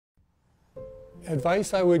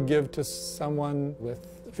Advice I would give to someone with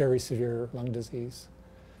very severe lung disease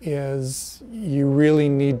is you really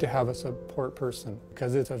need to have a support person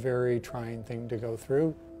because it's a very trying thing to go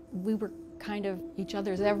through. We were kind of each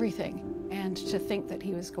other's everything, and to think that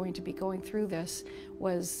he was going to be going through this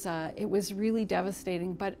was, it was really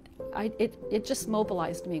devastating, but it just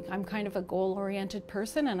mobilized me. I'm kind of a goal-oriented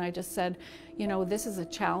person, and I just said, you know, this is a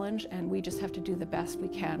challenge and we just have to do the best we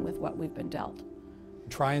can with what we've been dealt.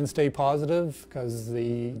 Try and stay positive because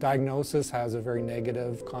the diagnosis has a very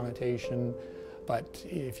negative connotation. But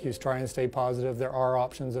if you try and stay positive, there are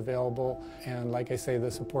options available. And like I say,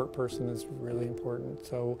 the support person is really important.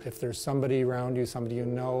 So if there's somebody around you, somebody you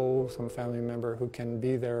know, some family member who can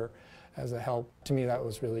be there as a help, to me that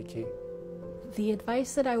was really key. The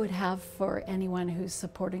advice that I would have for anyone who's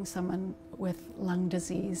supporting someone with lung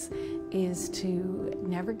disease is to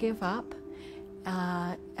never give up.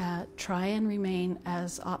 Try and remain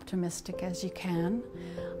as optimistic as you can.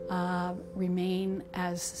 Remain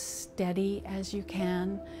as steady as you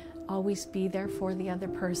can. Always be there for the other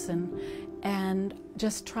person, and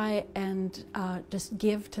just try and just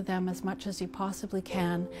give to them as much as you possibly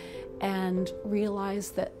can, and realize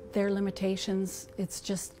that their limitations, it's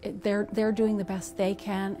just they're doing the best they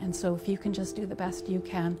can, and so if you can just do the best you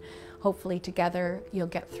can, hopefully together you'll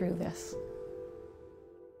get through this.